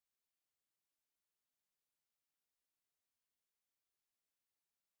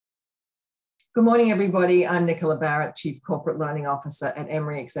Good morning, everybody. I'm Nicola Barrett, Chief Corporate Learning Officer at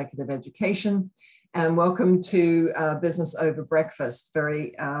Emory Executive Education, and welcome to Business Over Breakfast.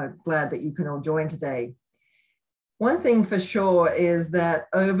 Very glad that you can all join today. One thing for sure is that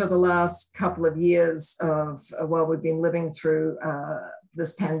over the last couple of years while we've been living through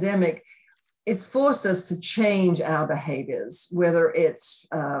this pandemic, it's forced us to change our behaviors, whether it's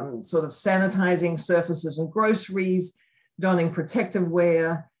sort of sanitizing surfaces and groceries, donning protective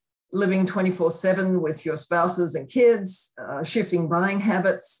wear, living 24/7 with your spouses and kids, shifting buying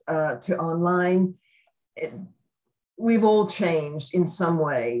habits to online. We've all changed in some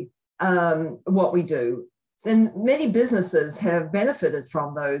way what we do. And many businesses have benefited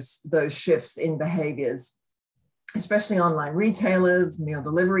from those shifts in behaviors, especially online retailers, meal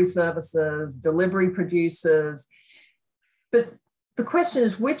delivery services, delivery producers. But the question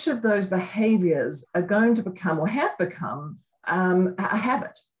is, which of those behaviors are going to become or have become a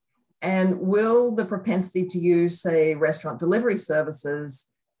habit? And will the propensity to use, say, restaurant delivery services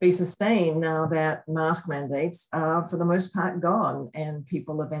be sustained now that mask mandates are, for the most part, gone and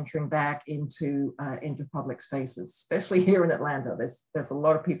people are venturing back into public spaces, especially here in Atlanta? There's a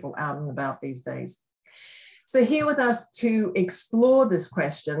lot of people out and about these days. So here with us to explore this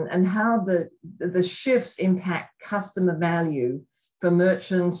question and how the shifts impact customer value for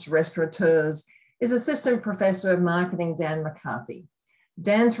merchants, restaurateurs, is Assistant Professor of Marketing Dan McCarthy.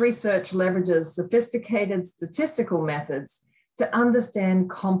 Dan's research leverages sophisticated statistical methods to understand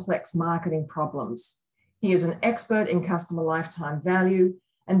complex marketing problems. He is an expert in customer lifetime value,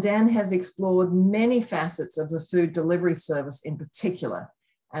 and Dan has explored many facets of the food delivery service in particular,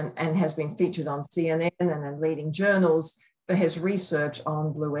 and has been featured on CNN and in leading journals for his research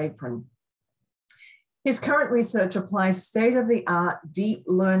on Blue Apron. His current research applies state-of-the-art deep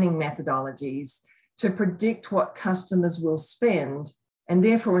learning methodologies to predict what customers will spend, and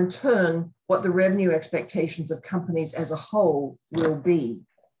therefore, in turn, what the revenue expectations of companies as a whole will be.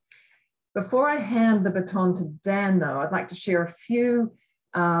 Before I hand the baton to Dan, though, I'd like to share a few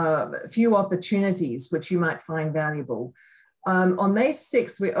opportunities which you might find valuable. On May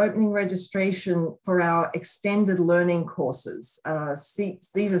 6th, we're opening registration for our extended learning courses.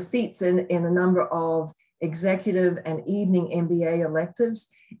 These are seats in a number of executive and evening MBA electives,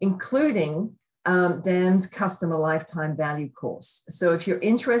 including Dan's Customer Lifetime Value course. So if you're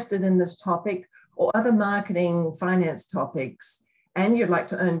interested in this topic or other marketing finance topics, and you'd like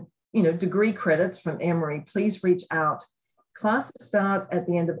to earn degree credits from Emory, please reach out. Classes start at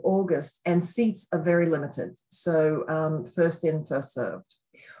the end of August and seats are very limited. So first in, first served.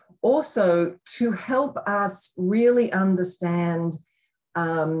 Also, to help us really understand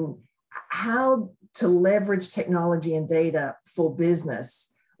how to leverage technology and data for business,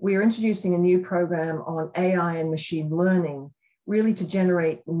 we are introducing a new program on AI and machine learning, really to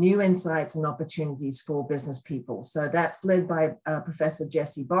generate new insights and opportunities for business people. So that's led by Professor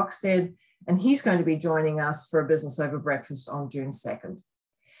Jesse Boxted, and he's going to be joining us for a Business Over Breakfast on June 2nd.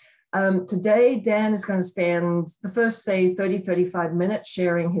 Today, Dan is going to spend the first, say, 30-35 minutes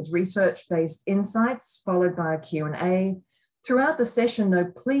sharing his research-based insights, followed by a Q&A. Throughout the session,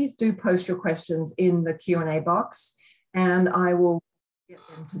 though, please do post your questions in the Q&A box, and I will get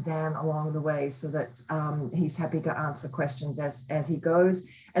them to Dan along the way so that he's happy to answer questions as he goes.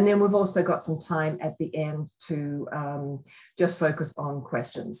 And then we've also got some time at the end to just focus on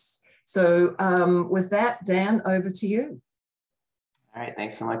questions. So with that, Dan, over to you. All right,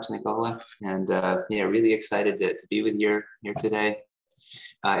 thanks so much, Nicola. And yeah, really excited to be with you here today.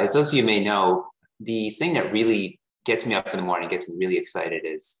 As those of you may know, the thing that really gets me up in the morning, gets me really excited,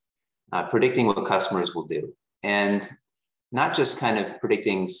 is predicting what customers will do. And not just kind of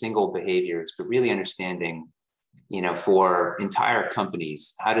predicting single behaviors, but really understanding, for entire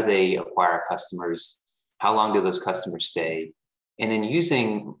companies, how do they acquire customers? How long do those customers stay? And then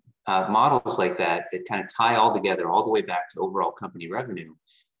using models like that kind of tie all together, all the way back to overall company revenue,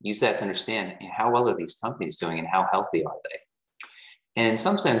 use that to understand how well are these companies doing and how healthy are they? And in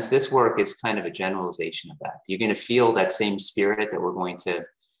some sense, this work is kind of a generalization of that. You're going to feel that same spirit that we're going to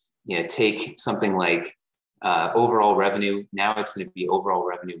take something like overall revenue. Now it's going to be overall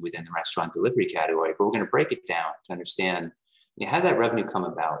revenue within the restaurant delivery category, but we're going to break it down to understand how did that revenue come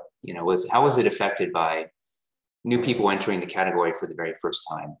about? How was it affected by new people entering the category for the very first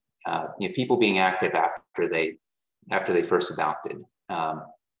time? People being active after they first adopted,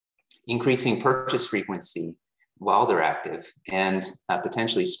 increasing purchase frequency while they're active, and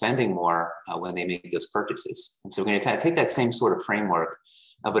potentially spending more when they make those purchases. And so we're going to kind of take that same sort of framework,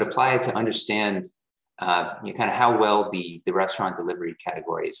 but apply it to understand kind of how well the restaurant delivery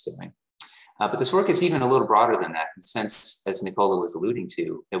category is doing. But this work is even a little broader than that, in the sense, as Nicola was alluding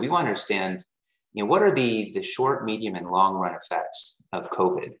to, that we want to understand what are the short, medium, and long run effects of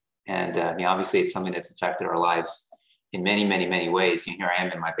COVID? And obviously, it's something that's affected our lives in many, many, many ways. Here I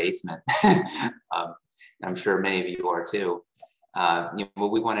am in my basement. I'm sure many of you are too.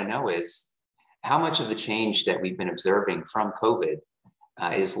 What we want to know is how much of the change that we've been observing from COVID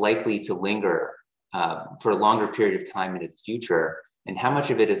is likely to linger for a longer period of time into the future, and how much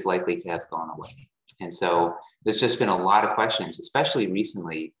of it is likely to have gone away. And so there's just been a lot of questions, especially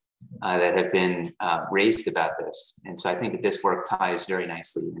recently, that have been raised about this. And so I think that this work ties very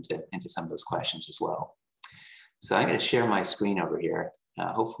nicely into some of those questions as well. So I'm going to share my screen over here.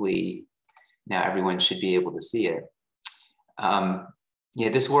 Hopefully now everyone should be able to see it.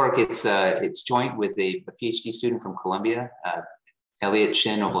 This work, it's joint with a PhD student from Columbia, Elliot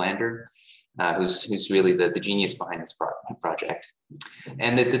Shin Oblander, who's really the genius behind this project.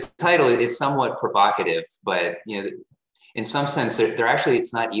 And the title, it's somewhat provocative, but in some sense, they're actually,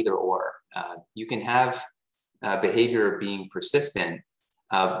 it's not either or. You can have behavior being persistent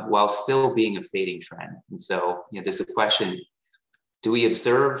while still being a fading trend. And so there's a question, do we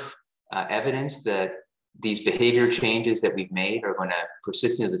observe evidence that these behavior changes that we've made are going to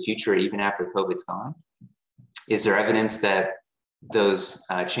persist into the future even after COVID's gone? Is there evidence that those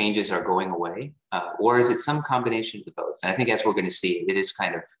changes are going away? Or is it some combination of the both? And I think as we're going to see, it is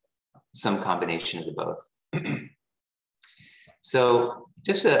kind of some combination of the both. So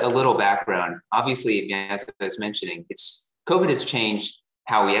just a little background. Obviously, as I was mentioning, COVID has changed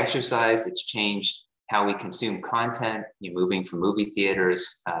how we exercise. It's changed how we consume content, moving from movie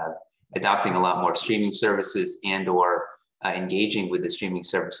theaters, adopting a lot more streaming services and or engaging with the streaming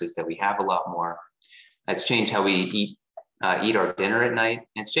services that we have a lot more. It's changed how we eat our dinner at night.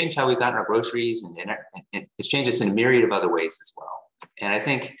 And it's changed how we've gotten our groceries and dinner. And it's changed us in a myriad of other ways as well. And I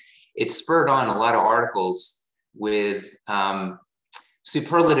think it's spurred on a lot of articles with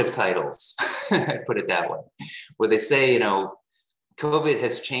superlative titles, I put it that way, where they say, COVID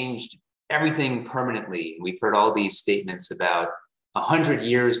has changed everything permanently. We've heard all these statements about 100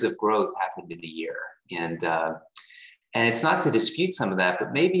 years of growth happened in a year. And it's not to dispute some of that,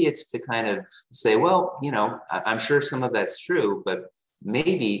 but maybe it's to kind of say, well, I'm sure some of that's true, but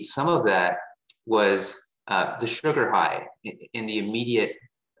maybe some of that was the sugar high in the immediate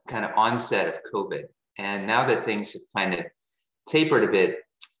kind of onset of COVID. And now that things have kind of tapered a bit,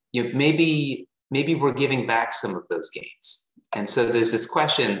 maybe we're giving back some of those gains. And so there's this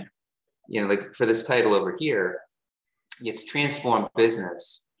question, like for this title over here, it's transformed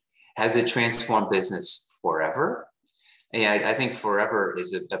business. Has it transformed business forever? And I think forever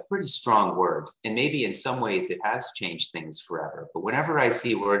is a pretty strong word. And maybe in some ways it has changed things forever. But whenever I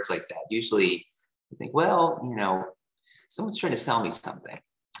see words like that, usually I think, well, someone's trying to sell me something.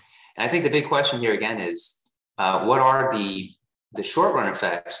 And I think the big question here again is, what are the short run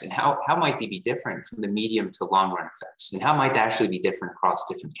effects, and how might they be different from the medium to long run effects? And how might they actually be different across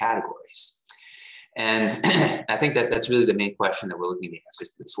different categories? And I think that's really the main question that we're looking to answer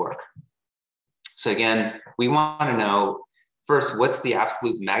to this work. So again, we want to know first, what's the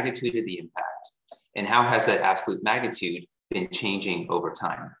absolute magnitude of the impact, and how has that absolute magnitude been changing over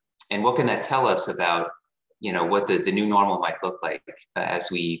time? And what can that tell us about, what the new normal might look like as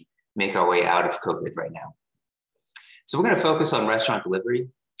we make our way out of COVID right now? So we're going to focus on restaurant delivery,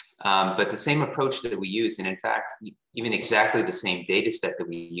 but the same approach that we use, and in fact, even exactly the same data set that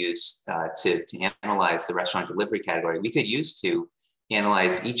we use to analyze the restaurant delivery category, we could use to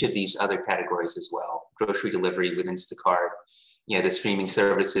analyze each of these other categories as well. Grocery delivery with Instacart, the streaming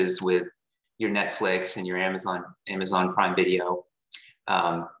services with your Netflix and your Amazon Prime Video,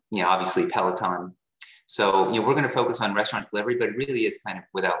 obviously Peloton. So we're going to focus on restaurant delivery, but it really is kind of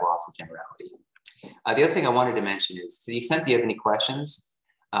without loss of generality. The other thing I wanted to mention is, to the extent that you have any questions,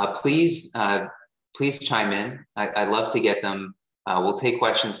 please chime in. I'd love to get them. We'll take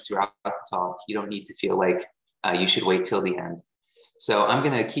questions throughout the talk. You don't need to feel like you should wait till the end. So I'm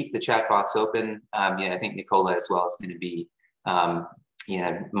going to keep the chat box open. I think Nicola as well is going to be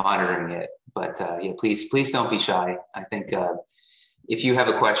monitoring it. But please don't be shy. I think if you have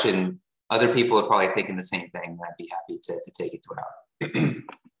a question, other people are probably thinking the same thing, and I'd be happy to take it throughout.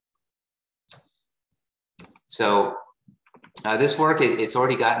 So this work, it's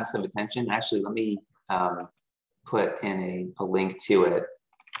already gotten some attention. Actually, let me put in a link to it.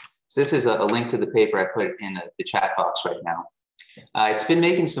 So this is a link to the paper I put in the chat box right now. It's been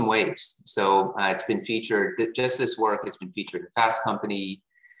making some waves. So it's been featured, just this work has been featured in Fast Company,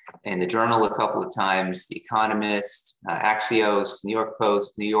 in the Journal a couple of times, The Economist, Axios, New York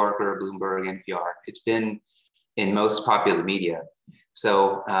Post, New Yorker, Bloomberg, NPR. It's been in most popular media.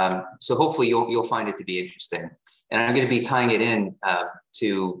 So, so hopefully you'll find it to be interesting. And I'm going to be tying it in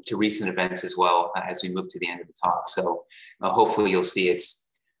to recent events as well as we move to the end of the talk. So hopefully you'll see it's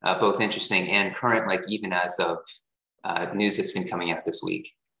both interesting and current, like even as of news that's been coming out this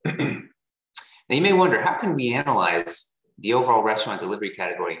week. Now you may wonder, how can we analyze the overall restaurant delivery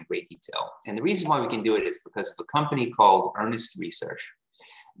category in great detail? And the reason why we can do it is because of a company called Earnest Research.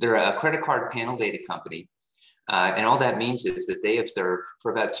 They're a credit card panel data company. And all that means is that they observe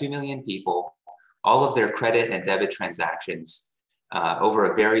for about 2 million people all of their credit and debit transactions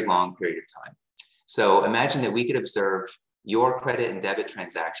over a very long period of time. So imagine that we could observe your credit and debit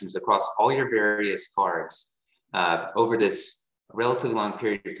transactions across all your various cards over this relatively long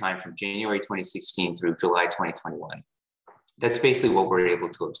period of time from January 2016 through July 2021. That's basically what we're able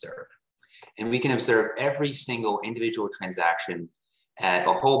to observe. And we can observe every single individual transaction at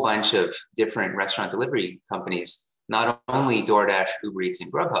a whole bunch of different restaurant delivery companies, not only DoorDash, Uber Eats,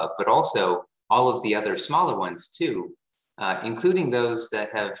 and Grubhub, but also all of the other smaller ones too, including those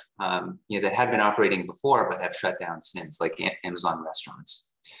that have that had been operating before but have shut down since, like Amazon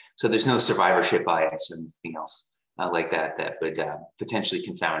restaurants. So there's no survivorship bias or anything else like that would potentially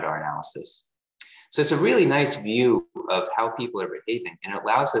confound our analysis. So it's a really nice view of how people are behaving, and it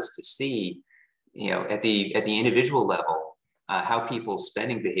allows us to see, at the individual level, how people's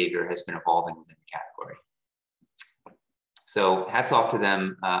spending behavior has been evolving within the category. So hats off to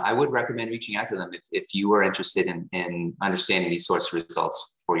them. I would recommend reaching out to them if you are interested in understanding these sorts of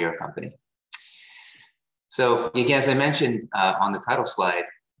results for your company. So again, as I mentioned on the title slide,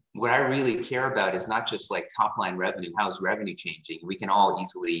 what I really care about is not just like top line revenue, how's revenue changing? We can all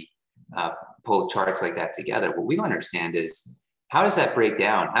easily pull charts like that together. What we understand is, how does that break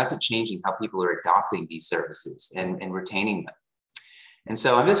down? How's it changing how people are adopting these services and retaining them? And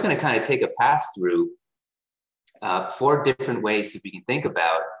so I'm just going to kind of take a pass through 4 different ways that we can think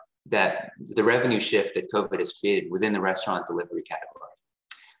about that the revenue shift that COVID has created within the restaurant delivery category.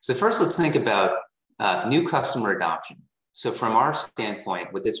 So first, let's think about new customer adoption. So from our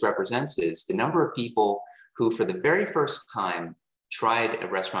standpoint, what this represents is the number of people who for the very first time tried a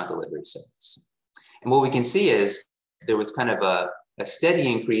restaurant delivery service. And what we can see is there was kind of a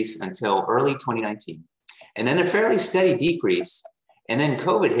steady increase until early 2019, and then a fairly steady decrease. And then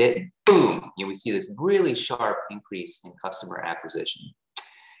COVID hit, boom, we see this really sharp increase in customer acquisition.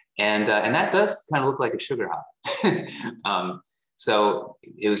 And that does kind of look like a sugar high. So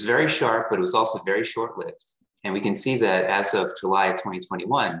it was very sharp, but it was also very short-lived. And we can see that as of July of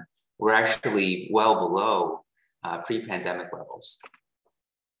 2021, we're actually well below pre-pandemic levels.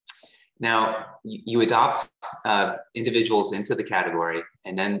 Now, you adopt individuals into the category,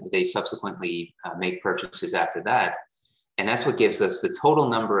 and then they subsequently make purchases after that. And that's what gives us the total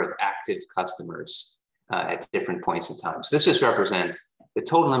number of active customers at different points in time. So this just represents the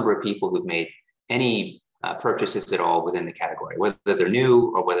total number of people who've made any purchases at all within the category, whether they're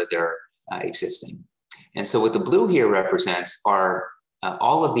new or whether they're existing. And so what the blue here represents are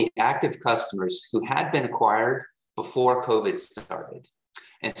all of the active customers who had been acquired before COVID started.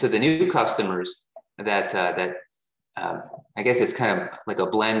 And so the new customers that I guess it's kind of like a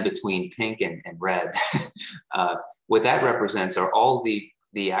blend between pink and red. What that represents are all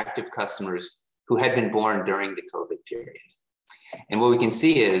the active customers who had been born during the COVID period. And what we can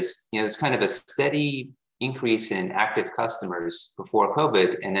see is, there's kind of a steady increase in active customers before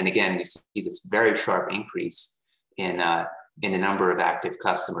COVID. And then again, we see this very sharp increase in the number of active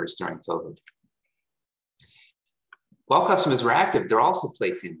customers during COVID. While customers were active, they're also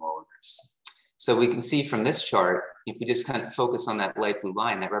placing more orders. So we can see from this chart, if we just kind of focus on that light blue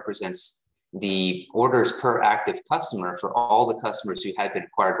line, that represents the orders per active customer for all the customers who had been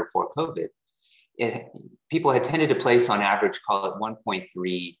acquired before COVID. People had tended to place on average, call it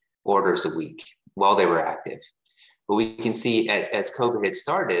 1.3 orders a week while they were active. But we can see as COVID had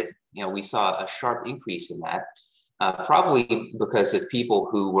started, we saw a sharp increase in that, probably because of people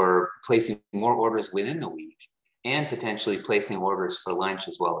who were placing more orders within the week and potentially placing orders for lunch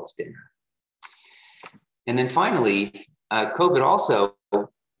as well as dinner. And then finally, COVID also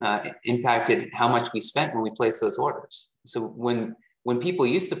impacted how much we spent when we placed those orders. So when people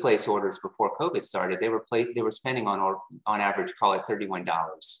used to place orders before COVID started, they were spending on average, call it $31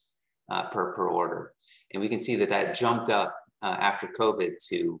 per order. And we can see that jumped up after COVID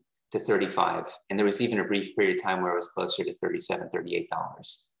to 35. And there was even a brief period of time where it was closer to $37, $38.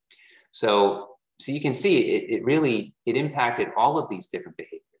 So you can see it impacted all of these different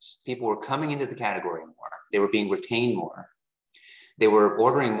behaviors. People were coming into the category more. They were being retained more. They were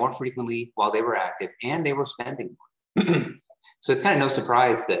ordering more frequently while they were active, and they were spending more. So it's kind of no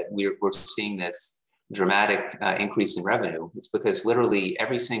surprise that we're seeing this dramatic increase in revenue, it's because literally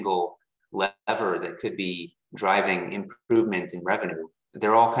every single lever that could be driving improvement in revenue,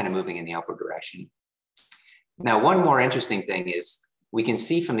 they're all kind of moving in the upward direction. Now, one more interesting thing is we can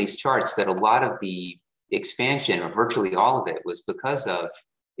see from these charts that a lot of the expansion, or virtually all of it, was because of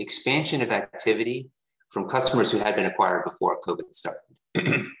expansion of activity from customers who had been acquired before COVID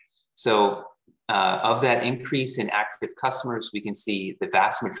started. So of that increase in active customers, we can see the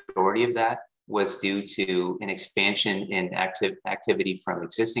vast majority of that was due to an expansion in activity from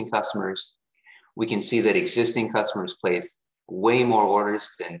existing customers. We can see that existing customers placed way more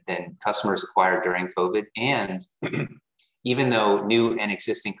orders than customers acquired during COVID. And even though new and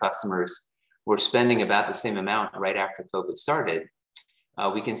existing customers were spending about the same amount right after COVID started,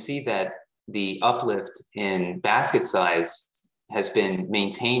 we can see that the uplift in basket size has been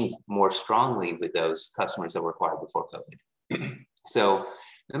maintained more strongly with those customers that were acquired before COVID. So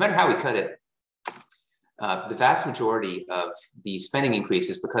no matter how we cut it, the vast majority of the spending increase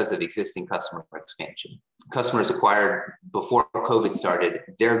is because of existing customer expansion. Customers acquired before COVID started,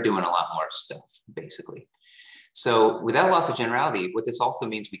 they're doing a lot more stuff, basically. So without loss of generality, what this also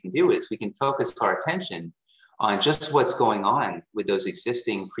means we can do is we can focus our attention on just what's going on with those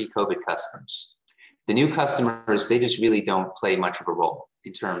existing pre-COVID customers. The new customers, they just really don't play much of a role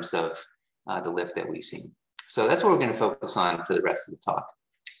in terms of the lift that we've seen. So that's what we're going to focus on for the rest of the talk.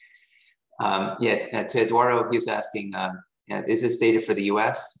 To Eduardo, he was asking, is this data for the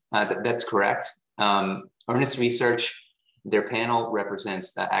US? That's correct. Earnest Research, their panel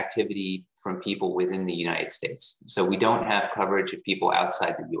represents activity from people within the United States. So we don't have coverage of people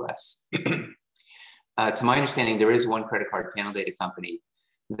outside the US. To my understanding, there is one credit card panel data company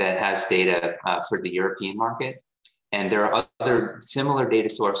that has data for the European market. And there are other similar data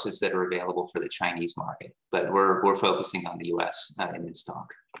sources that are available for the Chinese market, but we're focusing on the US in this talk.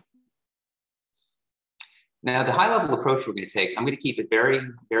 Now, the high-level approach we're going to take, I'm going to keep it very,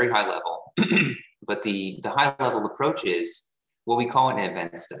 very high level, but the high-level approach is what we call an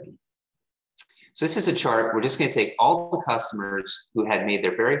event study. So this is a chart. We're just going to take all the customers who had made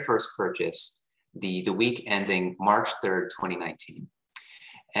their very first purchase the week ending March 3rd, 2019.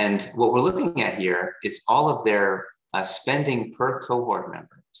 And what we're looking at here is all of their spending per cohort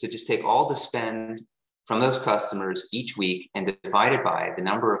member. So just take all the spend from those customers each week and divide it by the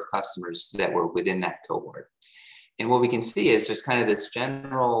number of customers that were within that cohort. And what we can see is there's kind of this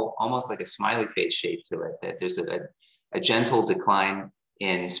general, almost like a smiley face shape to it, that there's a gentle decline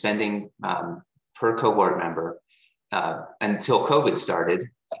in spending per cohort member until COVID started.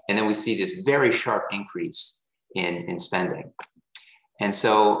 And then we see this very sharp increase in spending. And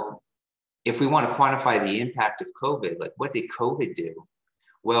so if we want to quantify the impact of COVID, like what did COVID do?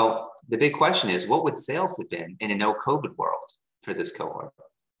 Well, the big question is, what would sales have been in a no COVID world for this cohort?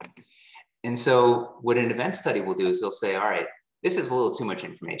 And so what an event study will do is they'll say, all right, this is a little too much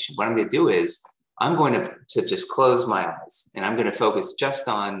information. What I'm going to do is I'm going to just close my eyes and I'm going to focus just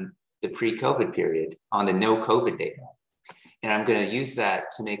on the pre-COVID period, on the no COVID data. And I'm going to use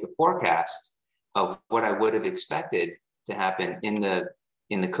that to make a forecast of what I would have expected to happen in the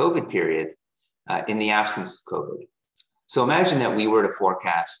COVID period in the absence of COVID. So imagine that we were to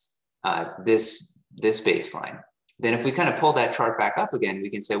forecast this baseline. Then if we kind of pull that chart back up again, we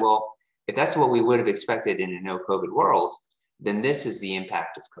can say, well, if that's what we would have expected in a no COVID world, then this is the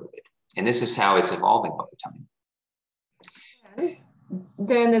impact of COVID. And this is how it's evolving over time.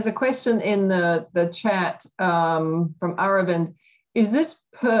 Dan, there's a question in the chat from Aravind. Is this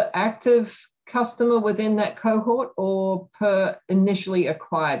per active customer within that cohort or per initially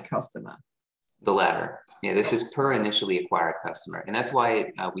acquired customer? The latter. Yeah, this is per initially acquired customer. And that's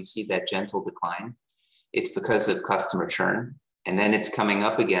why we see that gentle decline. It's because of customer churn. And then it's coming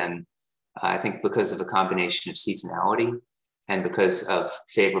up again, I think because of a combination of seasonality and because of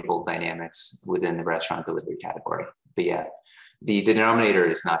favorable dynamics within the restaurant delivery category. But yeah, the denominator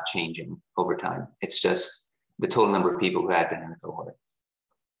is not changing over time. It's just the total number of people who had been in the cohort.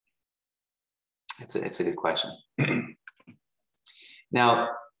 It's a good question. Now,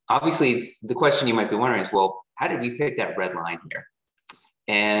 obviously, the question you might be wondering is, well, how did we pick that red line here?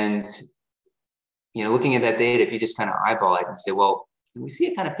 And, you know, looking at that data, if you just kind of eyeball it and say, well, we see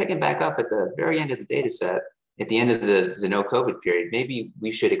it kind of picking back up at the very end of the data set, at the end of the no COVID period, maybe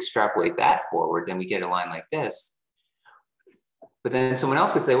we should extrapolate that forward, then we get a line like this. But then someone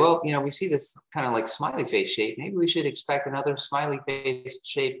else could say, well, you know, we see this kind of like smiley face shape. Maybe we should expect another smiley face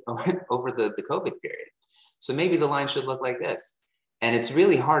shape over the COVID period. So maybe the line should look like this. And it's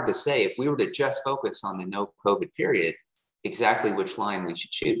really hard to say if we were to just focus on the no COVID period, exactly which line we should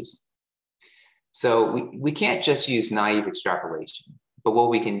choose. So we can't just use naive extrapolation. But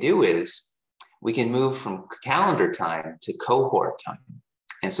what we can do is we can move from calendar time to cohort time.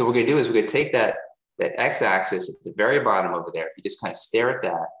 And so what we're going to do is we're going to take that x-axis at the very bottom over there. If you just kind of stare at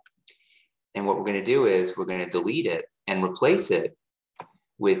that, and what we're going to do is we're going to delete it and replace it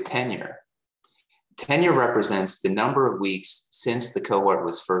with tenure. Tenure represents the number of weeks since the cohort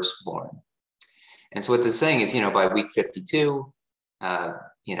was first born. And so what it's saying is, by week 52,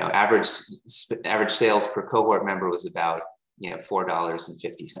 average sales per cohort member was about,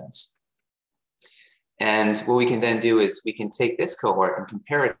 $4.50. And what we can then do is we can take this cohort and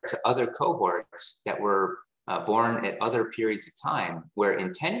compare it to other cohorts that were born at other periods of time where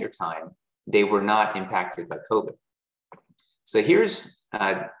in tenure time, they were not impacted by COVID. So here's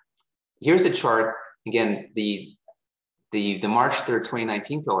a chart. Again, the March 3rd,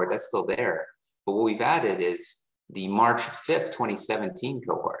 2019 cohort, that's still there. But what we've added is the March 5th, 2017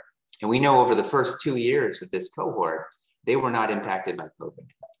 cohort. And we know over the first 2 years of this cohort, they were not impacted by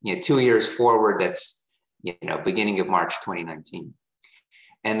COVID. 2 years forward, that's, beginning of March 2019.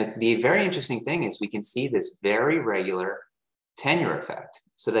 And the very interesting thing is we can see this very regular tenure effect.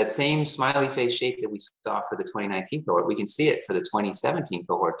 So that same smiley face shape that we saw for the 2019 cohort, we can see it for the 2017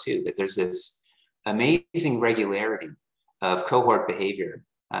 cohort too, that there's this amazing regularity of cohort behavior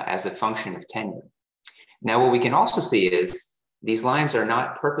as a function of tenure. Now, what we can also see is these lines are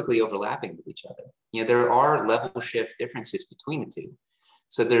not perfectly overlapping with each other. There are level shift differences between the two.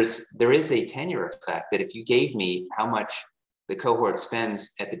 So there is a tenure effect that if you gave me how much the cohort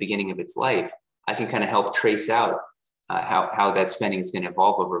spends at the beginning of its life, I can kind of help trace out how that spending is going to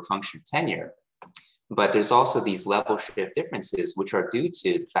evolve over a function of tenure. But there's also these level shift differences, which are due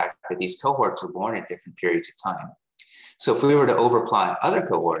to the fact that these cohorts were born at different periods of time. So if we were to overplot other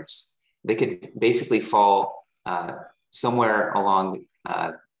cohorts, they could basically fall somewhere along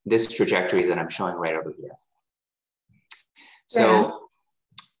this trajectory that I'm showing right over here. So,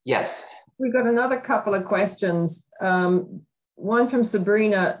 yes. We've got another couple of questions. One from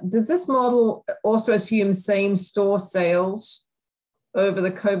Sabrina. Does this model also assume same store sales over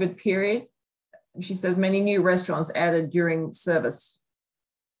the COVID period? She says many new restaurants added during service.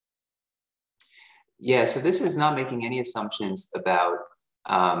 Yeah, so this is not making any assumptions about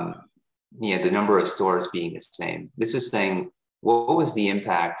the number of stores being the same. This is saying, what was the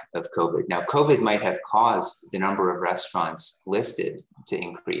impact of COVID? Now, COVID might have caused the number of restaurants listed to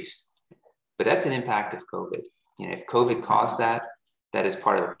increase, but that's an impact of COVID. If COVID caused that, that is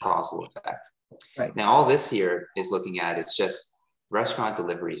part of the causal effect. Right. Now, all this here is looking at, it's just restaurant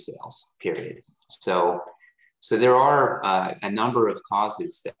delivery sales, period. So there are a number of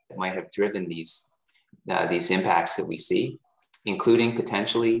causes that might have driven these impacts that we see, including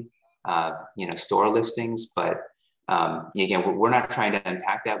potentially, store listings. But again, we're not trying to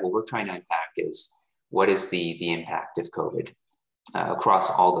unpack that. What we're trying to unpack is what is the impact of COVID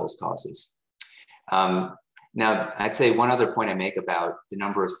across all those causes. Now, I'd say one other point I make about the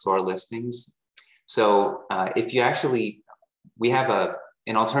number of store listings. So if you we have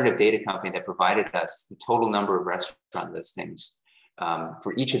an alternative data company that provided us the total number of restaurant listings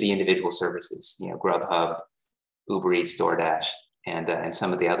for each of the individual services, Grubhub, Uber Eats, DoorDash, and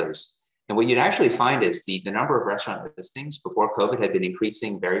some of the others. And what you'd actually find is the number of restaurant listings before COVID had been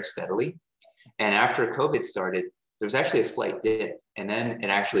increasing very steadily. And after COVID started, there was actually a slight dip, and then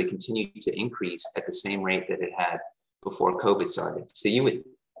it actually continued to increase at the same rate that it had before COVID started. So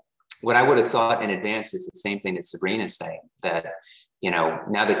what I would have thought in advance is the same thing that Sabrina's saying, that, now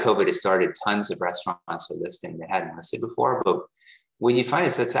that COVID has started, tons of restaurants are listing that hadn't listed before. But what you find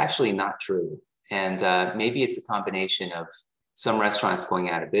is that's actually not true. And maybe it's a combination of some restaurants going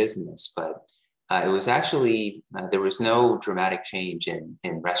out of business, but it was actually, there was no dramatic change in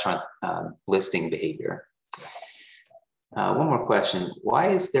restaurant listing behavior. One more question. Why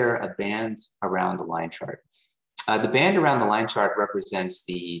is there a band around the line chart? The band around the line chart represents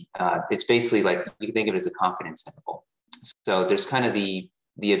it's basically like, you can think of it as a confidence interval. So there's kind of the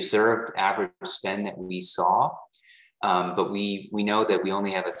observed average spend that we saw, but we know that we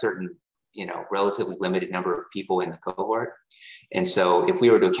only have a certain, relatively limited number of people in the cohort. And so if we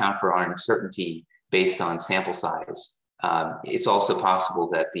were to account for our uncertainty based on sample size, it's also possible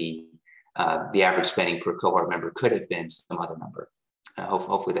that the average spending per cohort member could have been some other number.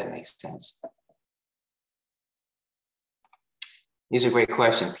 Hopefully that makes sense. These are great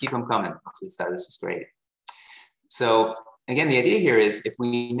questions. Keep them coming. This is great. So again, the idea here is if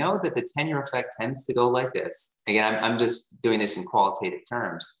we know that the tenure effect tends to go like this, again, I'm just doing this in qualitative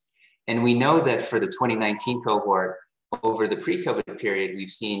terms. And we know that for the 2019 cohort, over the pre-COVID period,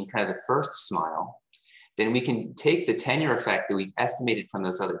 we've seen kind of the first smile. Then we can take the tenure effect that we've estimated from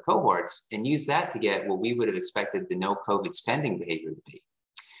those other cohorts and use that to get what we would have expected the no COVID spending behavior to be.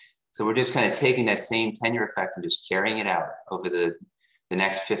 So we're just kind of taking that same tenure effect and just carrying it out over the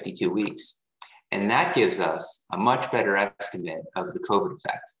next 52 weeks. And that gives us a much better estimate of the COVID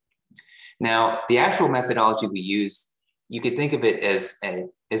effect. Now, the actual methodology we use, you could think of it as an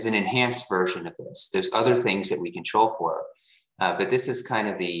enhanced version of this. There's other things that we control for, but this is kind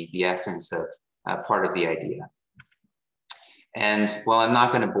of the essence of part of the idea. And while I'm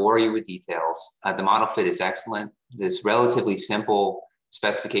not going to bore you with details, the model fit is excellent. This relatively simple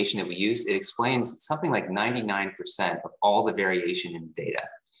specification that we use, it explains something like 99% of all the variation in the data.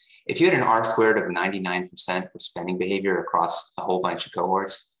 If you had an R-squared of 99% for spending behavior across a whole bunch of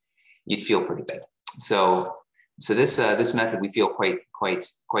cohorts, you'd feel pretty good. So this method, we feel quite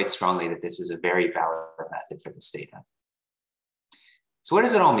strongly that this is a very valid method for this data. So what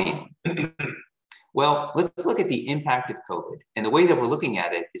does it all mean? Well, let's look at the impact of COVID. And the way that we're looking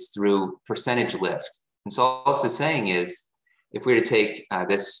at it is through percentage lift. And so all this is saying is, if we were to take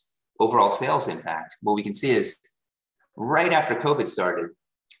this overall sales impact, what we can see is right after COVID started,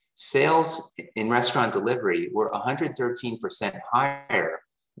 sales in restaurant delivery were 113% higher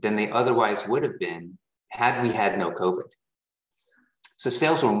than they otherwise would have been had we had no COVID. So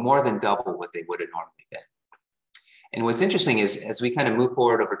sales were more than double what they would have normally been. And what's interesting is, as we kind of move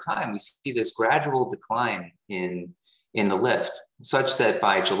forward over time, we see this gradual decline in the lift, such that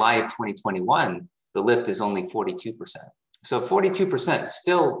by July of 2021, the lift is only 42%. So 42%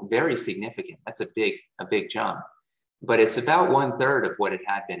 still very significant. That's a big jump, but it's about 1/3 of what it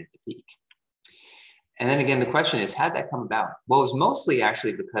had been at the peak. And then again, the question is, how'd that come about? Well, it was mostly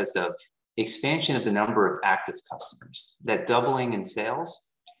actually because of expansion of the number of active customers. That doubling in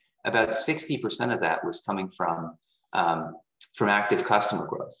sales, about 60% of that was coming from active customer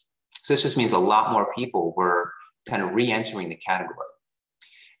growth. So this just means a lot more people were kind of re-entering the category.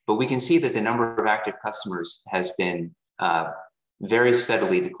 But we can see that the number of active customers has been very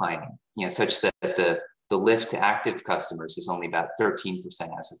steadily declining, such that the lift to active customers is only about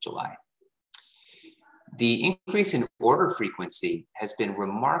 13% as of July. The increase in order frequency has been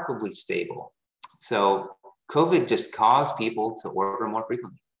remarkably stable. So COVID just caused people to order more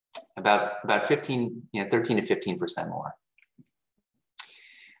frequently, about 13 to 15% more.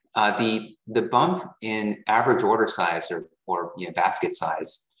 The bump in average order size or basket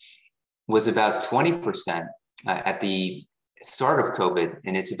size was about 20% at the start of COVID,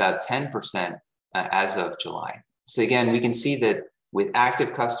 and it's about 10% as of July. So again, we can see that with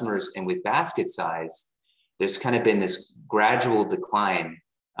active customers and with basket size, there's kind of been this gradual decline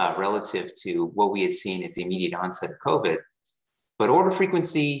relative to what we had seen at the immediate onset of COVID. But order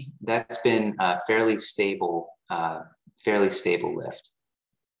frequency, that's been fairly stable lift.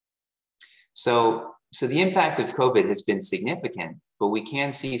 So the impact of COVID has been significant, but we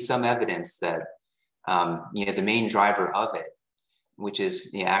can see some evidence that the main driver of it, which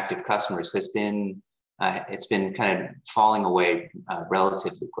is the active customers, has been it's been kind of falling away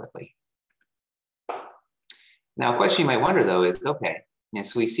relatively quickly. Now, a question you might wonder though is, okay,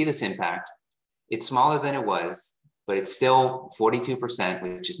 so we see this impact. It's smaller than it was, but it's still 42%,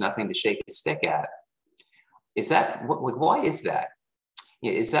 which is nothing to shake a stick at. Is that why is that?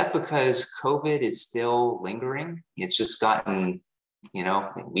 Is that because COVID is still lingering? It's just gotten,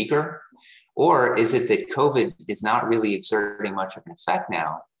 weaker? Or is it that COVID is not really exerting much of an effect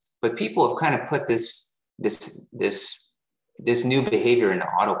now, but people have kind of put this new behavior into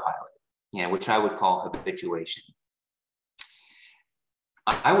autopilot, which I would call habituation?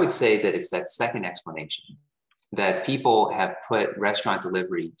 I would say that it's that second explanation, that people have put restaurant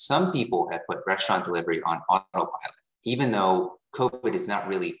delivery, some people have put restaurant delivery on autopilot, even though COVID is not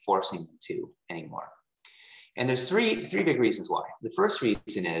really forcing them to anymore. And there's three big reasons why. The first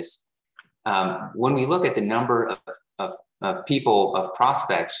reason is when we look at the number of people, of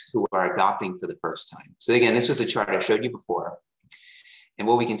prospects who are adopting for the first time. So again, this was a chart I showed you before. And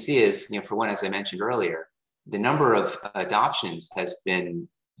what we can see is, for one, as I mentioned earlier, the number of adoptions has been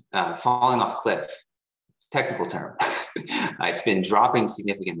falling off cliff, technical term. It's been dropping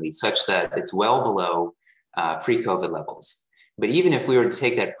significantly, such that it's well below pre-COVID levels. But even if we were to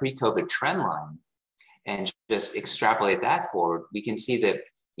take that pre-COVID trend line and just extrapolate that forward, we can see that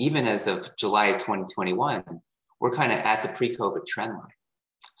even as of July of 2021, we're kind of at the pre-COVID trend line.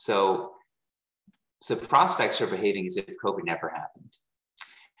 So prospects are behaving as if COVID never happened.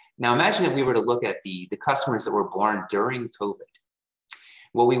 Now imagine that we were to look at the customers that were born during COVID.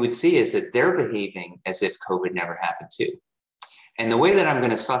 What we would see is that they're behaving as if COVID never happened too. And the way that I'm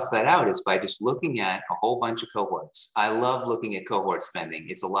going to suss that out is by just looking at a whole bunch of cohorts. I love looking at cohort spending.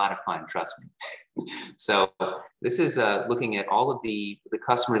 It's a lot of fun, trust me. So this is looking at all of the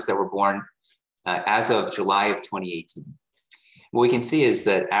customers that were born as of July of 2018. what we can see is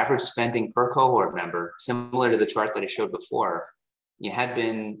that average spending per cohort member, similar to the chart that I showed before, you had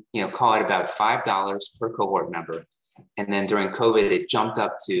been, call it about $5 per cohort member. And then during COVID, it jumped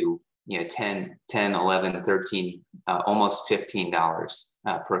up to, 10, 11, 13, almost $15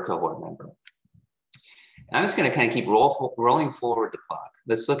 per cohort member. And I'm just going to kind of keep rolling forward the clock.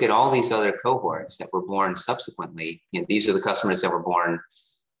 Let's look at all these other cohorts that were born subsequently. These are the customers that were born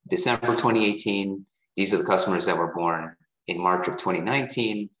December 2018. These are the customers that were born in March of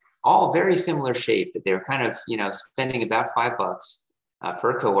 2019. All very similar shape, that they were kind of, spending about $5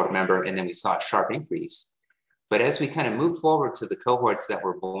 per cohort member, and then we saw a sharp increase. But as we kind of move forward to the cohorts that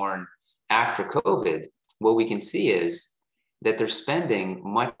were born after COVID, what we can see is that they're spending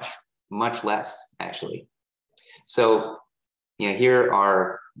much, much less, actually. So, here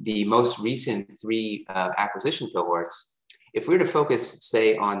are the most recent 3 acquisition cohorts. If we were to focus,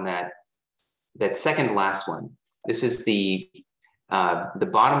 say, on that second last one, this is the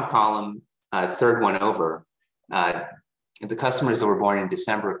bottom column, third one over, the customers that were born in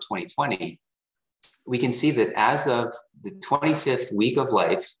December of 2020, we can see that as of the 25th week of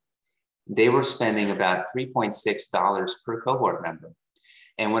life, they were spending about $3.6 per cohort member.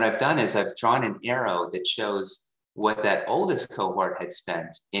 And what I've done is I've drawn an arrow that shows what that oldest cohort had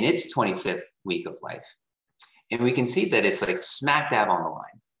spent in its 25th week of life. And we can see that it's like smack dab on the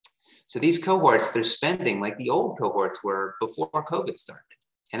line. So these cohorts, they're spending like the old cohorts were before COVID started.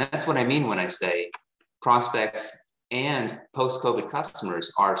 And that's what I mean when I say prospects and post-COVID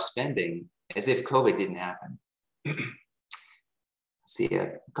customers are spending as if COVID didn't happen. See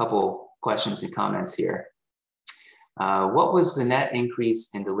a couple questions and comments here. What was the net increase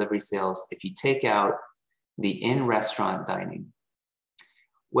in delivery sales if you take out the in-restaurant dining?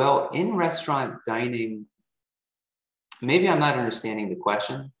 Well, in-restaurant dining, maybe I'm not understanding the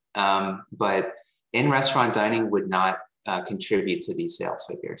question, but in-restaurant dining would not contribute to these sales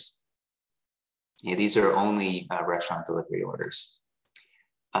figures. These are only restaurant delivery orders.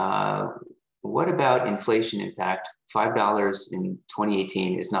 What about inflation impact? $5 in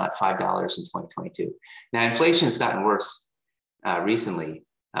 2018 is not $5 in 2022. Now, inflation has gotten worse recently,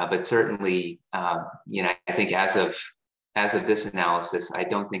 but certainly, I think as of this analysis, I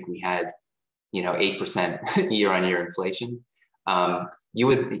don't think we had, 8% year-on-year inflation. You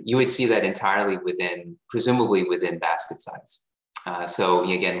would see that entirely presumably within basket size. So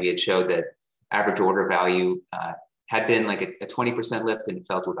again, we had showed that average order value had been like a 20% lift, and it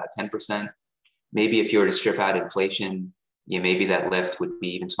fell to about 10%. Maybe if you were to strip out inflation, maybe that lift would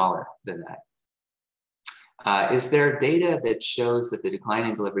be even smaller than that. Is there data that shows that the decline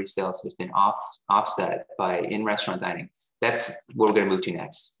in delivery sales has been offset by in-restaurant dining? That's what we're going to move to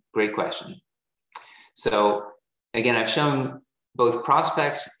next. Great question. So again, I've shown both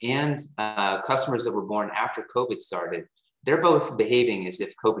prospects and customers that were born after COVID started. They're both behaving as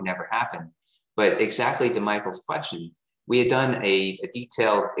if COVID never happened. But exactly to Michael's question, we had done a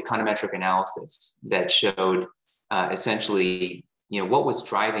detailed econometric analysis that showed essentially, what was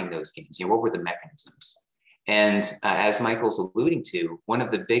driving those gains, what were the mechanisms? And as Michael's alluding to, one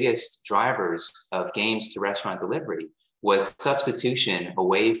of the biggest drivers of gains to restaurant delivery was substitution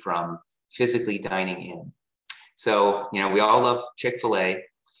away from physically dining in. So, we all love Chick-fil-A,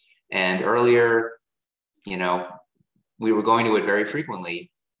 and earlier, we were going to it very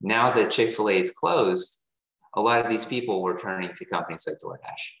frequently. Now that Chick-fil-A is closed, a lot of these people were turning to companies like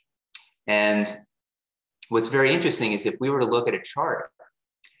DoorDash. And what's very interesting is if we were to look at a chart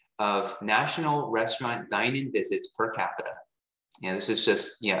of national restaurant dine-in visits per capita, this is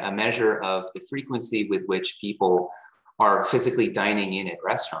just a measure of the frequency with which people are physically dining in at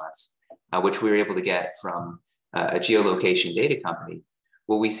restaurants, which we were able to get from a geolocation data company.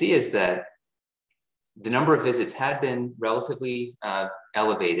 What we see is that the number of visits had been relatively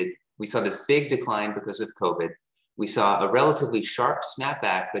elevated. We saw this big decline because of COVID. We saw a relatively sharp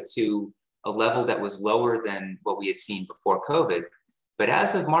snapback, but to a level that was lower than what we had seen before COVID. But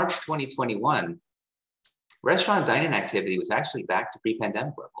as of March 2021, restaurant dine-in activity was actually back to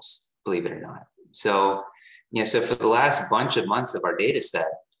pre-pandemic levels, believe it or not. So, so for the last bunch of months of our data set,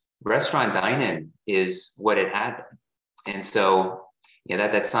 restaurant dine-in is what it had been. And so,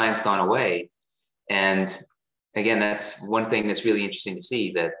 that sign's gone away. And again, that's one thing that's really interesting to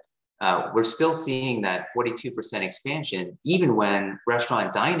see, that we're still seeing that 42% expansion, even when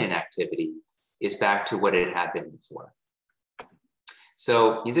restaurant dine-in activity is back to what it had been before.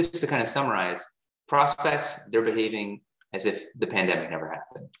 So just to kind of summarize, prospects, they're behaving as if the pandemic never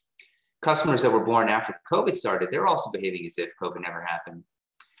happened. Customers that were born after COVID started, they're also behaving as if COVID never happened.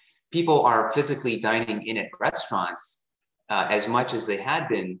 People are physically dining in at restaurants as much as they had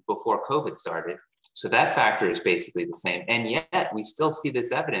been before COVID started. So that factor is basically the same. And yet we still see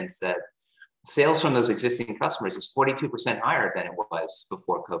this evidence that sales from those existing customers is 42% higher than it was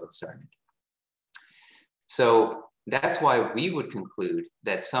before COVID started. So that's why we would conclude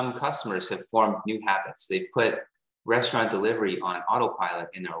that some customers have formed new habits. They've put restaurant delivery on autopilot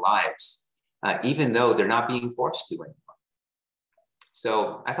in their lives, even though they're not being forced to anymore.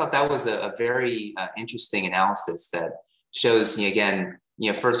 So I thought that was a very interesting analysis that shows, again,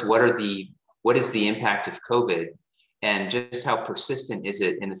 first, what is the impact of COVID, and just how persistent is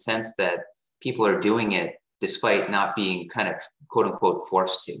it in the sense that people are doing it despite not being kind of quote unquote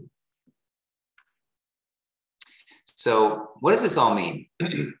forced to. So what does this all mean?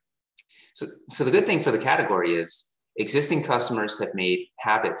 So the good thing for the category is existing customers have made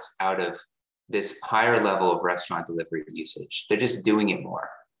habits out of this higher level of restaurant delivery usage. They're just doing it more.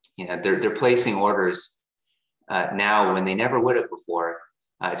 They're placing orders now when they never would have before,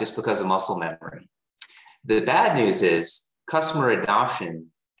 just because of muscle memory. The bad news is customer adoption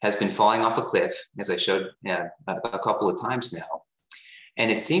has been falling off a cliff, as I showed a couple of times now.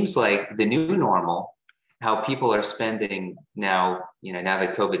 And it seems like the new normal, how people are spending now, now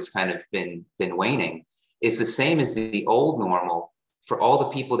that COVID's kind of been waning, is the same as the old normal for all the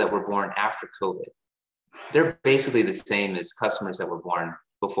people that were born after COVID. They're basically the same as customers that were born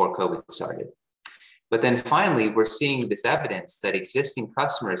before COVID started. But then finally, we're seeing this evidence that existing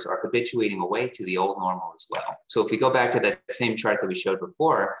customers are habituating away to the old normal as well. So if we go back to that same chart that we showed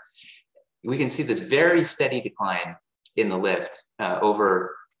before, we can see this very steady decline in the lift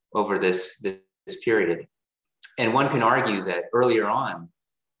over this period. And one can argue that earlier on,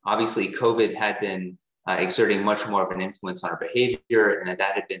 obviously COVID had been exerting much more of an influence on our behavior, and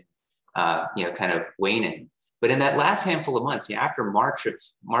that had been kind of waning. But in that last handful of months, after March of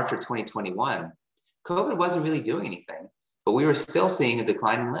 2021, COVID wasn't really doing anything, but we were still seeing a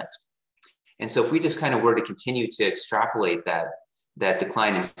decline in lift. And so if we just kind of were to continue to extrapolate that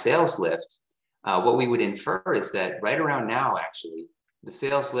decline in sales lift, what we would infer is that right around now, actually, the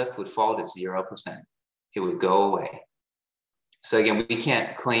sales lift would fall to 0%. It would go away. So again, we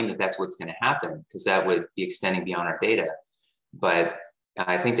can't claim that that's what's going to happen, because that would be extending beyond our data. But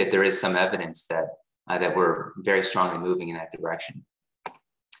I think that there is some evidence that we're very strongly moving in that direction.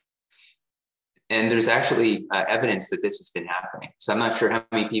 And there's actually evidence that this has been happening. So I'm not sure how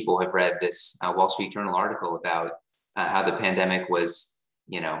many people have read this Wall Street Journal article about how the pandemic was,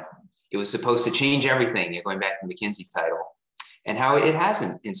 it was supposed to change everything, going back to McKinsey's title, and how it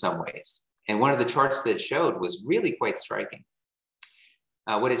hasn't in some ways. And one of the charts that it showed was really quite striking.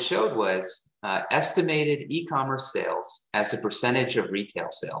 What it showed was estimated e-commerce sales as a percentage of retail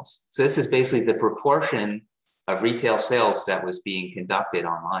sales. So this is basically the proportion of retail sales that was being conducted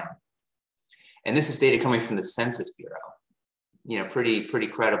online. And this is data coming from the Census Bureau, pretty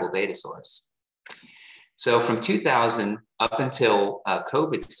credible data source. So from 2000 up until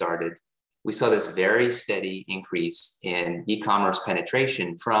COVID started, we saw this very steady increase in e-commerce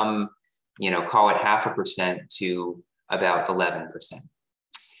penetration from, call it 0.5% to about 11%.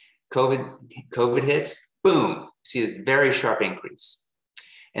 COVID hits, boom, see this very sharp increase.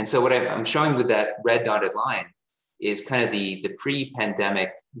 And so what I'm showing with that red dotted line is kind of the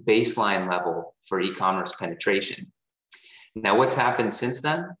pre-pandemic baseline level for e-commerce penetration. Now, what's happened since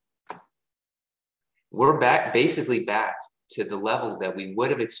then? We're basically back to the level that we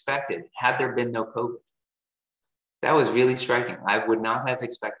would have expected had there been no COVID. That was really striking. I would not have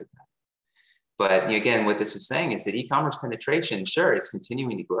expected that. But again, what this is saying is that e-commerce penetration, sure, it's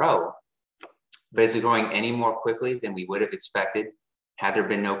continuing to grow, but is it growing any more quickly than we would have expected had there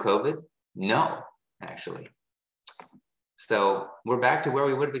been no COVID? No, actually. So we're back to where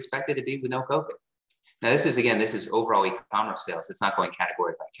we would have expected to be with no COVID. Now, this is overall e-commerce sales. It's not going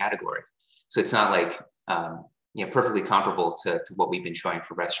category by category. So it's not like, perfectly comparable to what we've been showing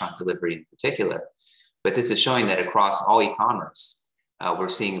for restaurant delivery in particular. But this is showing that across all e-commerce, we're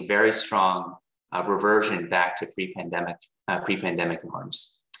seeing very strong reversion back to pre-pandemic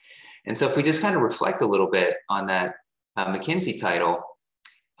norms. And so if we just kind of reflect a little bit on that McKinsey title,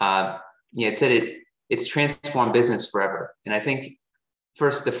 it said it's transformed business forever. And I think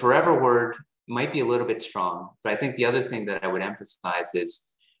first, the forever word might be a little bit strong, but I think the other thing that I would emphasize is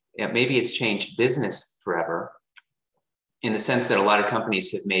maybe it's changed business forever, in the sense that a lot of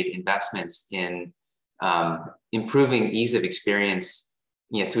companies have made investments in improving ease of experience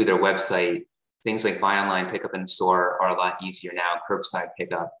through their website. Things like buy online, pick up in store are a lot easier now, curbside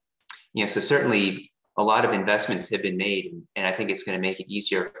pickup. So certainly a lot of investments have been made, and I think it's going to make it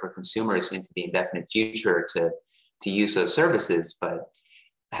easier for consumers into the indefinite future to use those services. But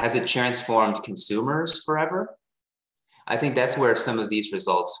has it transformed consumers forever? I think that's where some of these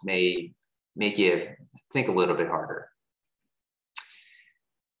results may make you think a little bit harder.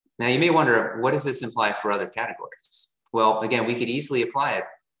 Now, you may wonder, what does this imply for other categories? Well, again, we could easily apply it,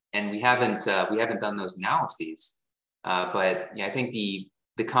 and we haven't done those analyses. But yeah, I think the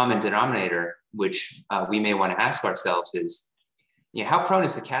common denominator, which we may want to ask ourselves, is, how prone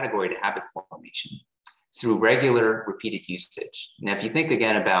is the category to habit formation through regular, repeated usage? Now, if you think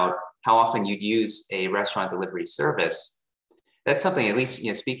again about how often you'd use a restaurant delivery service, that's something, at least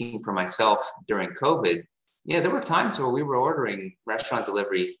speaking for myself during COVID, there were times where we were ordering restaurant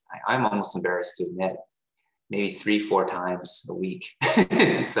delivery. I'm almost embarrassed to admit, maybe 3-4 times a week.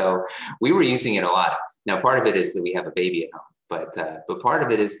 So we were using it a lot. Now, part of it is that we have a baby at home, but part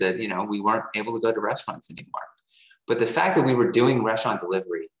of it is that, we weren't able to go to restaurants anymore. But the fact that we were doing restaurant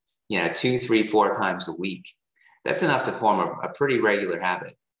delivery, 2, 3, 4 times a week, that's enough to form a pretty regular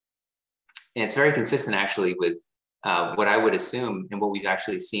habit. And it's very consistent actually with what I would assume and what we've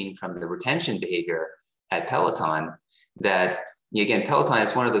actually seen from the retention behavior at Peloton, that again, Peloton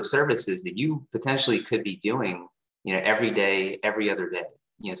is one of those services that you potentially could be doing, every day, every other day.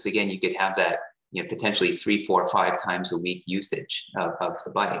 So again, you could have that, potentially 3, 4, 5 times a week usage of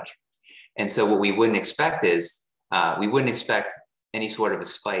the bike. And so what we wouldn't expect is, we wouldn't expect any sort of a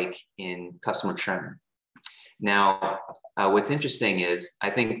spike in customer churn. Now, what's interesting is I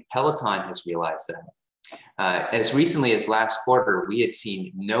think Peloton has realized that. As recently as last quarter, we had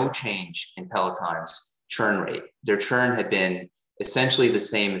seen no change in Peloton's churn rate. Their churn had been essentially the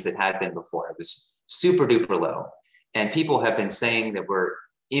same as it had been before. It was super duper low. And people have been saying that we're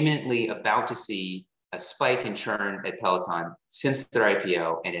imminently about to see a spike in churn at Peloton since their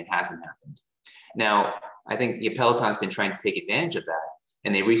IPO, and it hasn't happened. Now, I think Peloton's been trying to take advantage of that.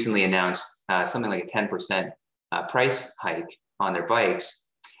 And they recently announced something like a 10% price hike on their bikes.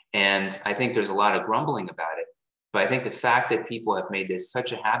 And I think there's a lot of grumbling about it. But I think the fact that people have made this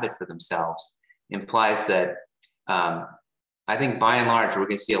such a habit for themselves implies that I think by and large, we're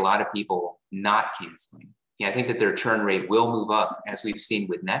going to see a lot of people not canceling. I think that their churn rate will move up, as we've seen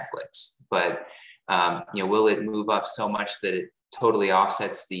with Netflix. But will it move up so much that it totally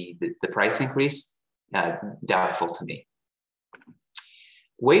offsets the price increase? Doubtful to me.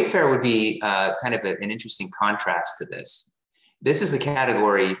 Wayfair would be kind of an interesting contrast to this. This is a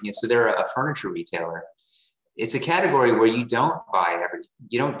category, so they're a furniture retailer. It's a category where you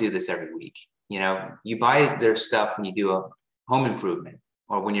don't do this every week. You buy their stuff when you do a home improvement,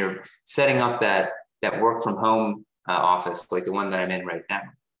 or when you're setting up that work from home office, like the one that I'm in right now.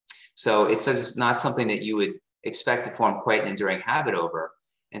 So it's just not something that you would expect to form quite an enduring habit over.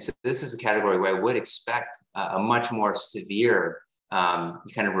 And so this is a category where I would expect a much more severe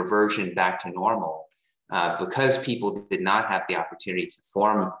kind of reversion back to normal, because people did not have the opportunity to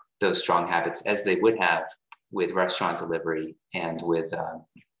form those strong habits as they would have with restaurant delivery and with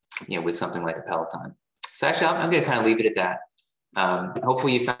something like a Peloton. So actually, I'm going to kind of leave it at that.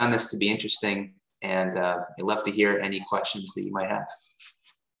 Hopefully you found this to be interesting, and I'd love to hear any questions that you might have.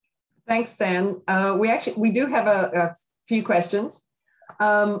 Thanks, Dan. We do have a few questions.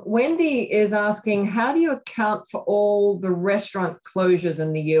 Wendy is asking, how do you account for all the restaurant closures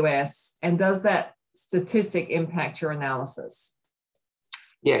in the US, and does that statistic impact your analysis?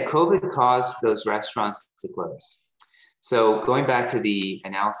 Yeah, COVID caused those restaurants to close. So going back to the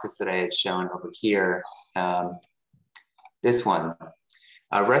analysis that I had shown over here, this one,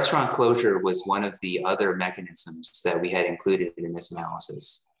 restaurant closure was one of the other mechanisms that we had included in this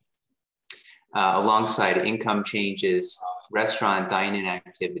analysis. Alongside income changes, restaurant dine-in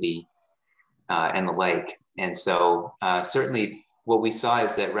activity, and the like. And so certainly what we saw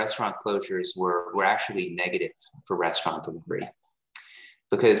is that restaurant closures were actually negative for restaurant delivery,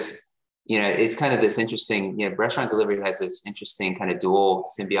 because it's kind of this interesting, restaurant delivery has this interesting kind of dual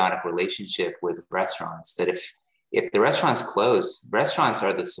symbiotic relationship with restaurants, that if the restaurants close, restaurants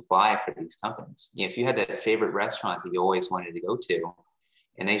are the supply for these companies. If you had that favorite restaurant that you always wanted to go to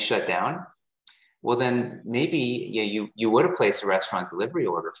and they shut down, well, then maybe you would have placed a restaurant delivery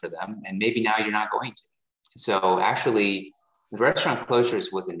order for them, and maybe now you're not going to. So actually, the restaurant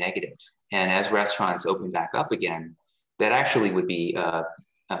closures was a negative. And as restaurants open back up again, that actually would be a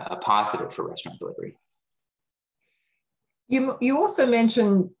positive for restaurant delivery. You also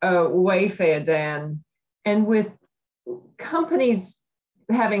mentioned Wayfair, Dan, and with companies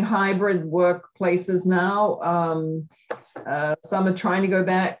having hybrid workplaces now, some are trying to go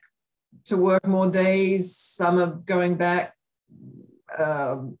back to work more days, some are going back,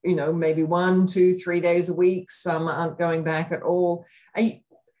 maybe 1, 2, 3 days a week, some aren't going back at all. Would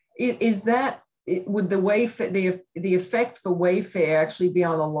the effect for Wayfair actually be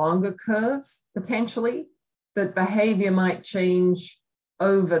on a longer curve, potentially, that behavior might change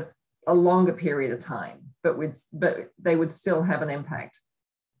over a longer period of time, but they would still have an impact?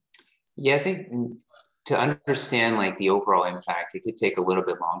 Yeah, I think to understand like the overall impact, it could take a little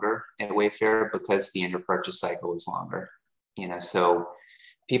bit longer at Wayfair because the inter-purchase cycle is longer. So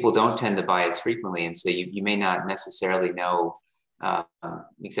people don't tend to buy as frequently, and so you may not necessarily know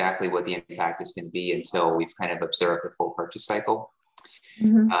exactly what the impact is going to be until we've kind of observed the full purchase cycle.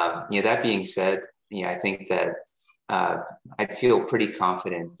 Mm-hmm. That being said, I think that I feel pretty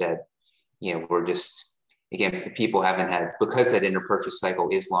confident that we're just, again, people haven't had, because that inter-purchase cycle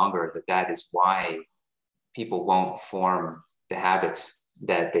is longer, that is why people won't form the habits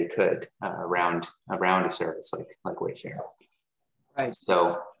that they could around a service like Wayfair. Right.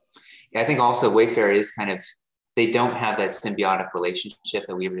 So I think also Wayfair is kind of, they don't have that symbiotic relationship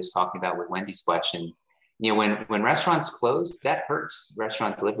that we were just talking about with Wendy's question. When restaurants close, that hurts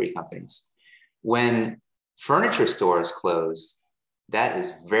restaurant delivery companies. When furniture stores close, that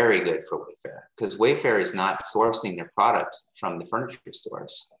is very good for Wayfair, because Wayfair is not sourcing their product from the furniture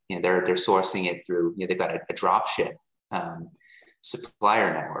stores. They're sourcing it through, they've got a drop ship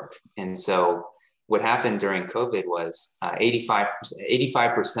supplier network. And so what happened during COVID was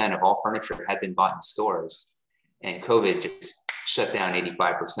 85% of all furniture had been bought in stores, and COVID just shut down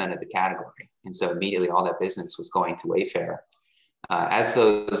 85% of the category. And so immediately all that business was going to Wayfair. As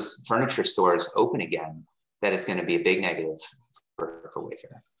those furniture stores open again, that is going to be a big negative for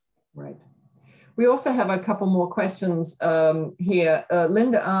Wayfair. Right. We also have a couple more questions here.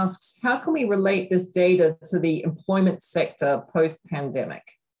 Linda asks, how can we relate this data to the employment sector post-pandemic?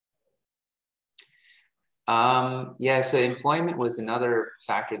 So employment was another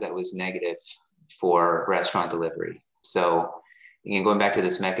factor that was negative for restaurant delivery. So again, going back to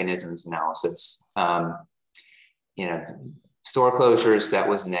this mechanisms analysis, store closures, that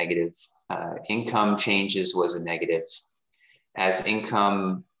was a negative. Income changes was a negative. As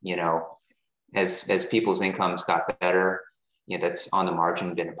income, as people's incomes got better, that's on the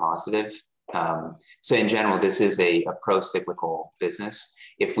margin been a positive. So in general, this is a pro-cyclical business.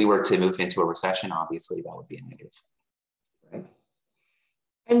 If we were to move into a recession, obviously that would be a negative. Right.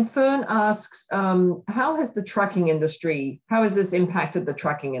 And Fern asks, how has this impacted the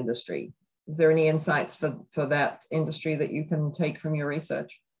trucking industry? Is there any insights for that industry that you can take from your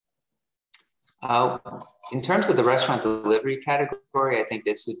research? In terms of the restaurant delivery category, I think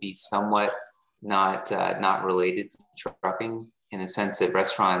this would be somewhat not related to trucking, in the sense that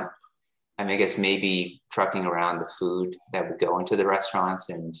restaurant, I guess maybe trucking around the food that would go into the restaurants,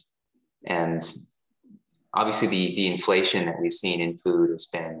 and obviously the inflation that we've seen in food has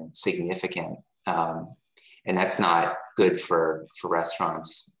been significant, and that's not good for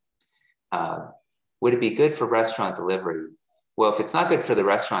restaurants. Would it be good for restaurant delivery? Well, if it's not good for the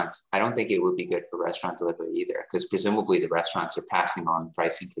restaurants, I don't think it would be good for restaurant delivery either, because presumably the restaurants are passing on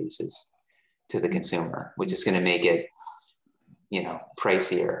price increases to the consumer, which is going to make it,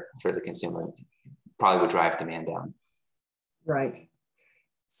 pricier for the consumer. Probably would drive demand down. Right.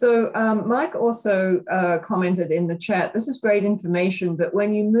 So Mike also commented in the chat, this is great information, but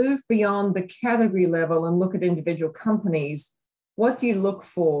when you move beyond the category level and look at individual companies, what do you look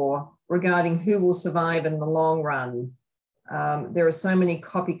for regarding who will survive in the long run? There are so many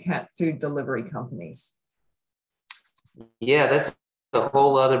copycat food delivery companies. Yeah, that's a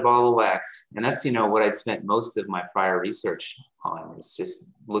whole other ball of wax. And that's, what I'd spent most of my prior research on, is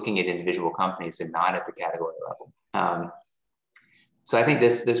just looking at individual companies and not at the category level. So I think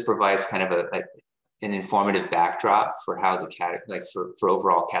this provides kind of an informative backdrop for how for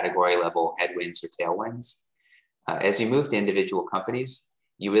overall category level headwinds or tailwinds. As you move to individual companies,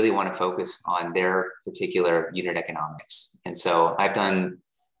 you really want to focus on their particular unit economics. And so I've done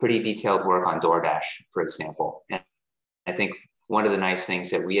pretty detailed work on DoorDash, for example. And I think one of the nice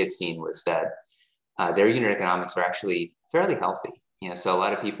things that we had seen was that their unit economics are actually fairly healthy. So a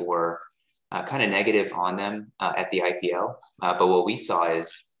lot of people were kind of negative on them at the IPO. But what we saw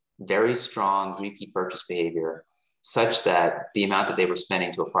is very strong repeat purchase behavior, such that the amount that they were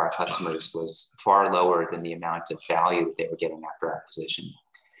spending to acquire customers was far lower than the amount of value that they were getting after acquisition.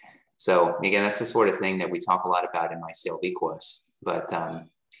 So again, that's the sort of thing that we talk a lot about in my CLV course. But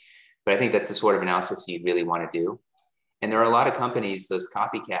I think that's the sort of analysis you really want to do. And there are a lot of companies, those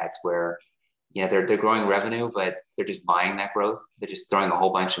copycats, where they're growing revenue, but they're just buying that growth. They're just throwing a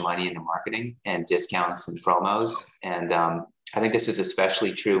whole bunch of money into marketing and discounts and promos. And I think this is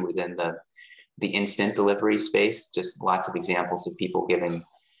especially true within the instant delivery space. Just lots of examples of people giving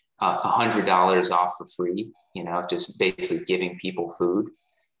 $100 off for free, just basically giving people food.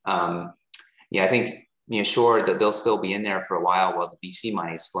 I think, sure that they'll still be in there for a while the VC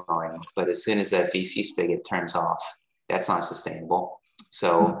money is flowing, but as soon as that VC spigot turns off, that's not sustainable.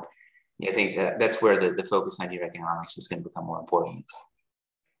 So I think that's where the focus on unit economics is going to become more important.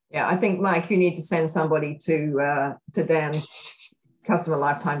 Yeah, I think, Mike, you need to send somebody to Dan's customer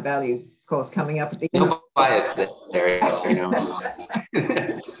lifetime value, of course, coming up at the end. No bias there, you know.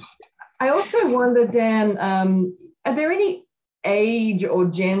 I also wonder, Dan, are there any age or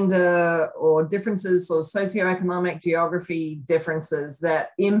gender or differences or socioeconomic geography differences that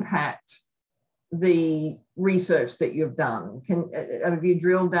impact the research that you've done? Have you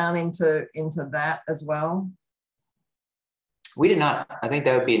drilled down into that as well? We did not. I think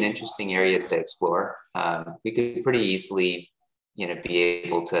that would be an interesting area to explore. We could pretty easily, be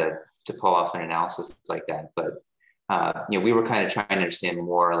able to pull off an analysis like that. But, we were kind of trying to understand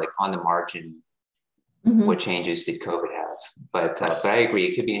more like on the margin, what changes did COVID have? But I agree,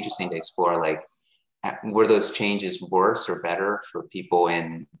 it could be interesting to explore like, were those changes worse or better for people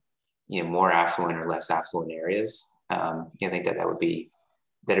in, more affluent or less affluent areas? I think that'd be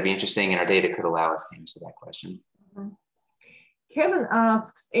interesting, and our data could allow us to answer that question. Kevin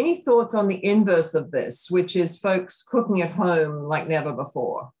asks, any thoughts on the inverse of this, which is folks cooking at home like never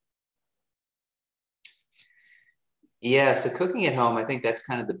before? Yeah, so cooking at home, I think that's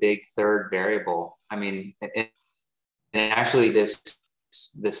kind of the big third variable. I mean, and actually this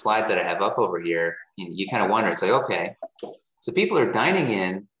slide that I have up over here, you kind of wonder, it's like, okay, so people are dining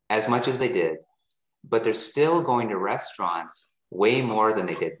in as much as they did, but they're still going to restaurants way more than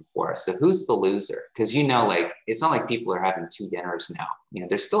they did before. So who's the loser? Because like it's not like people are having 2 dinners now.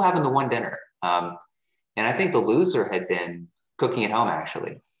 They're still having the 1 dinner. And I think the loser had been cooking at home.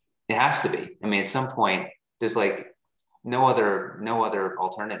 Actually, it has to be. I mean, at some point, there's like no other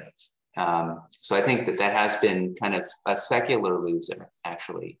alternative. So I think that has been kind of a secular loser.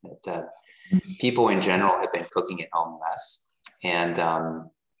 Actually, that people in general have been cooking at home less, and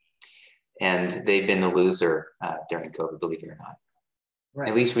they've been the loser during COVID, believe it or not. Right.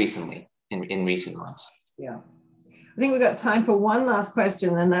 At least recently, in recent months. Yeah. I think we've got time for one last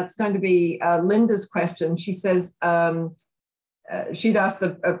question, and that's going to be Linda's question. She says, she'd asked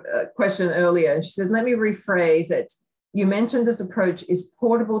a question earlier, and she says, let me rephrase it. You mentioned this approach is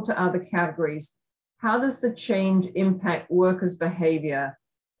portable to other categories. How does the change impact workers' behavior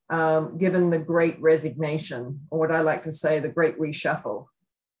given the great resignation, or what I like to say, the great reshuffle?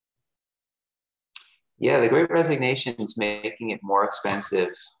 Yeah, the Great Resignation is making it more expensive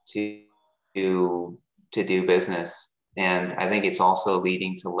to do business, and I think it's also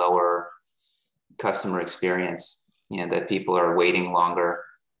leading to lower customer experience. That people are waiting longer,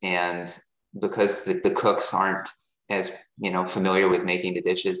 and because the cooks aren't as familiar with making the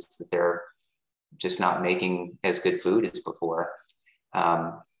dishes, that they're just not making as good food as before.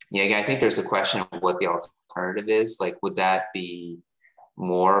 Again, I think there's a question of what the alternative is. Like, would that be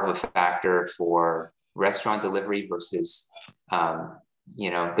more of a factor for restaurant delivery versus,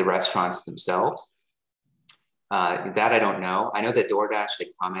 the restaurants themselves? That I don't know. I know that DoorDash had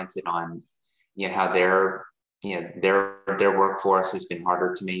commented on, how their workforce has been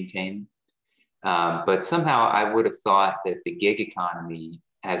harder to maintain. But somehow I would have thought that the gig economy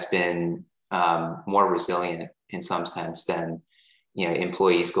has been more resilient in some sense than,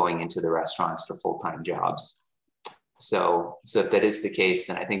 employees going into the restaurants for full-time jobs. So if that is the case,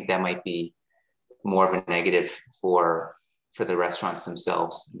 then I think that might be more of a negative for the restaurants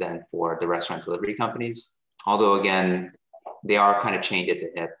themselves than for the restaurant delivery companies. Although again, they are kind of chained at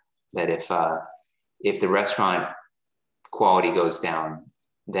the hip that if the restaurant quality goes down,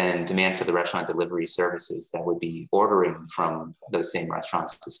 then demand for the restaurant delivery services that would be ordering from those same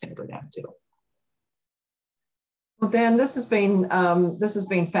restaurants is going to go down too. Well, Dan, this has been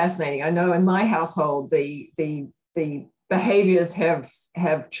fascinating. I know in my household the behaviors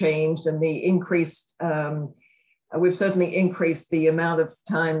have changed, and the increased, we've certainly increased the amount of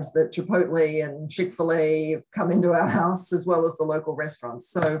times that Chipotle and Chick-fil-A have come into our house, as well as the local restaurants.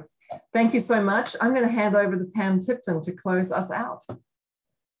 So thank you so much. I'm going to hand over to Pam Tipton to close us out.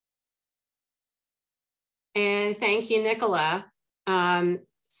 And thank you, Nicola.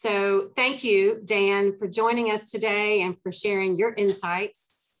 So thank you, Dan, for joining us today and for sharing your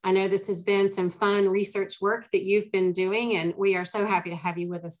insights. I know this has been some fun research work that you've been doing, and we are so happy to have you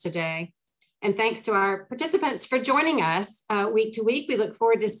with us today. And thanks to our participants for joining us week to week. We look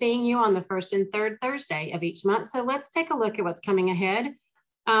forward to seeing you on the first and third Thursday of each month. So let's take a look at what's coming ahead.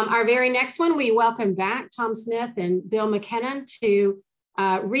 Our very next one, we welcome back Tom Smith and Bill McKinnon to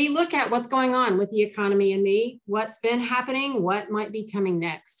re-look at what's going on with the economy and me, what's been happening, what might be coming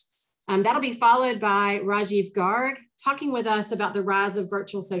next. That'll be followed by Rajiv Garg talking with us about the rise of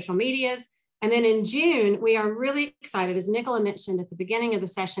virtual social medias. And then in June, we are really excited, as Nicola mentioned at the beginning of the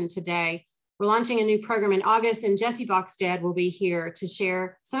session today, We're launching a new program in August, and Jesse Boxstead will be here to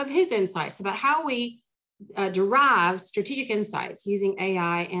share some of his insights about how we derive strategic insights using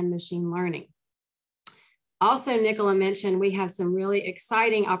AI and machine learning. Also, Nicola mentioned we have some really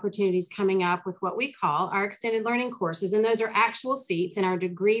exciting opportunities coming up with what we call our extended learning courses, and those are actual seats in our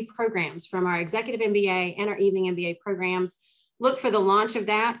degree programs from our executive MBA and our evening MBA programs. Look for the launch of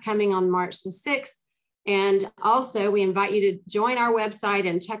that coming on March the 6th. And also, we invite you to join our website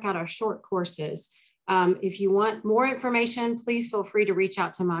and check out our short courses. If you want more information, please feel free to reach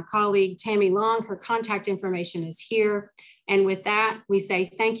out to my colleague, Tammy Long. Her contact information is here. And with that, we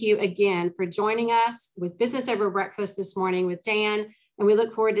say thank you again for joining us with Business Over Breakfast this morning with Dan. And we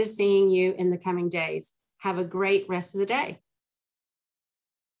look forward to seeing you in the coming days. Have a great rest of the day.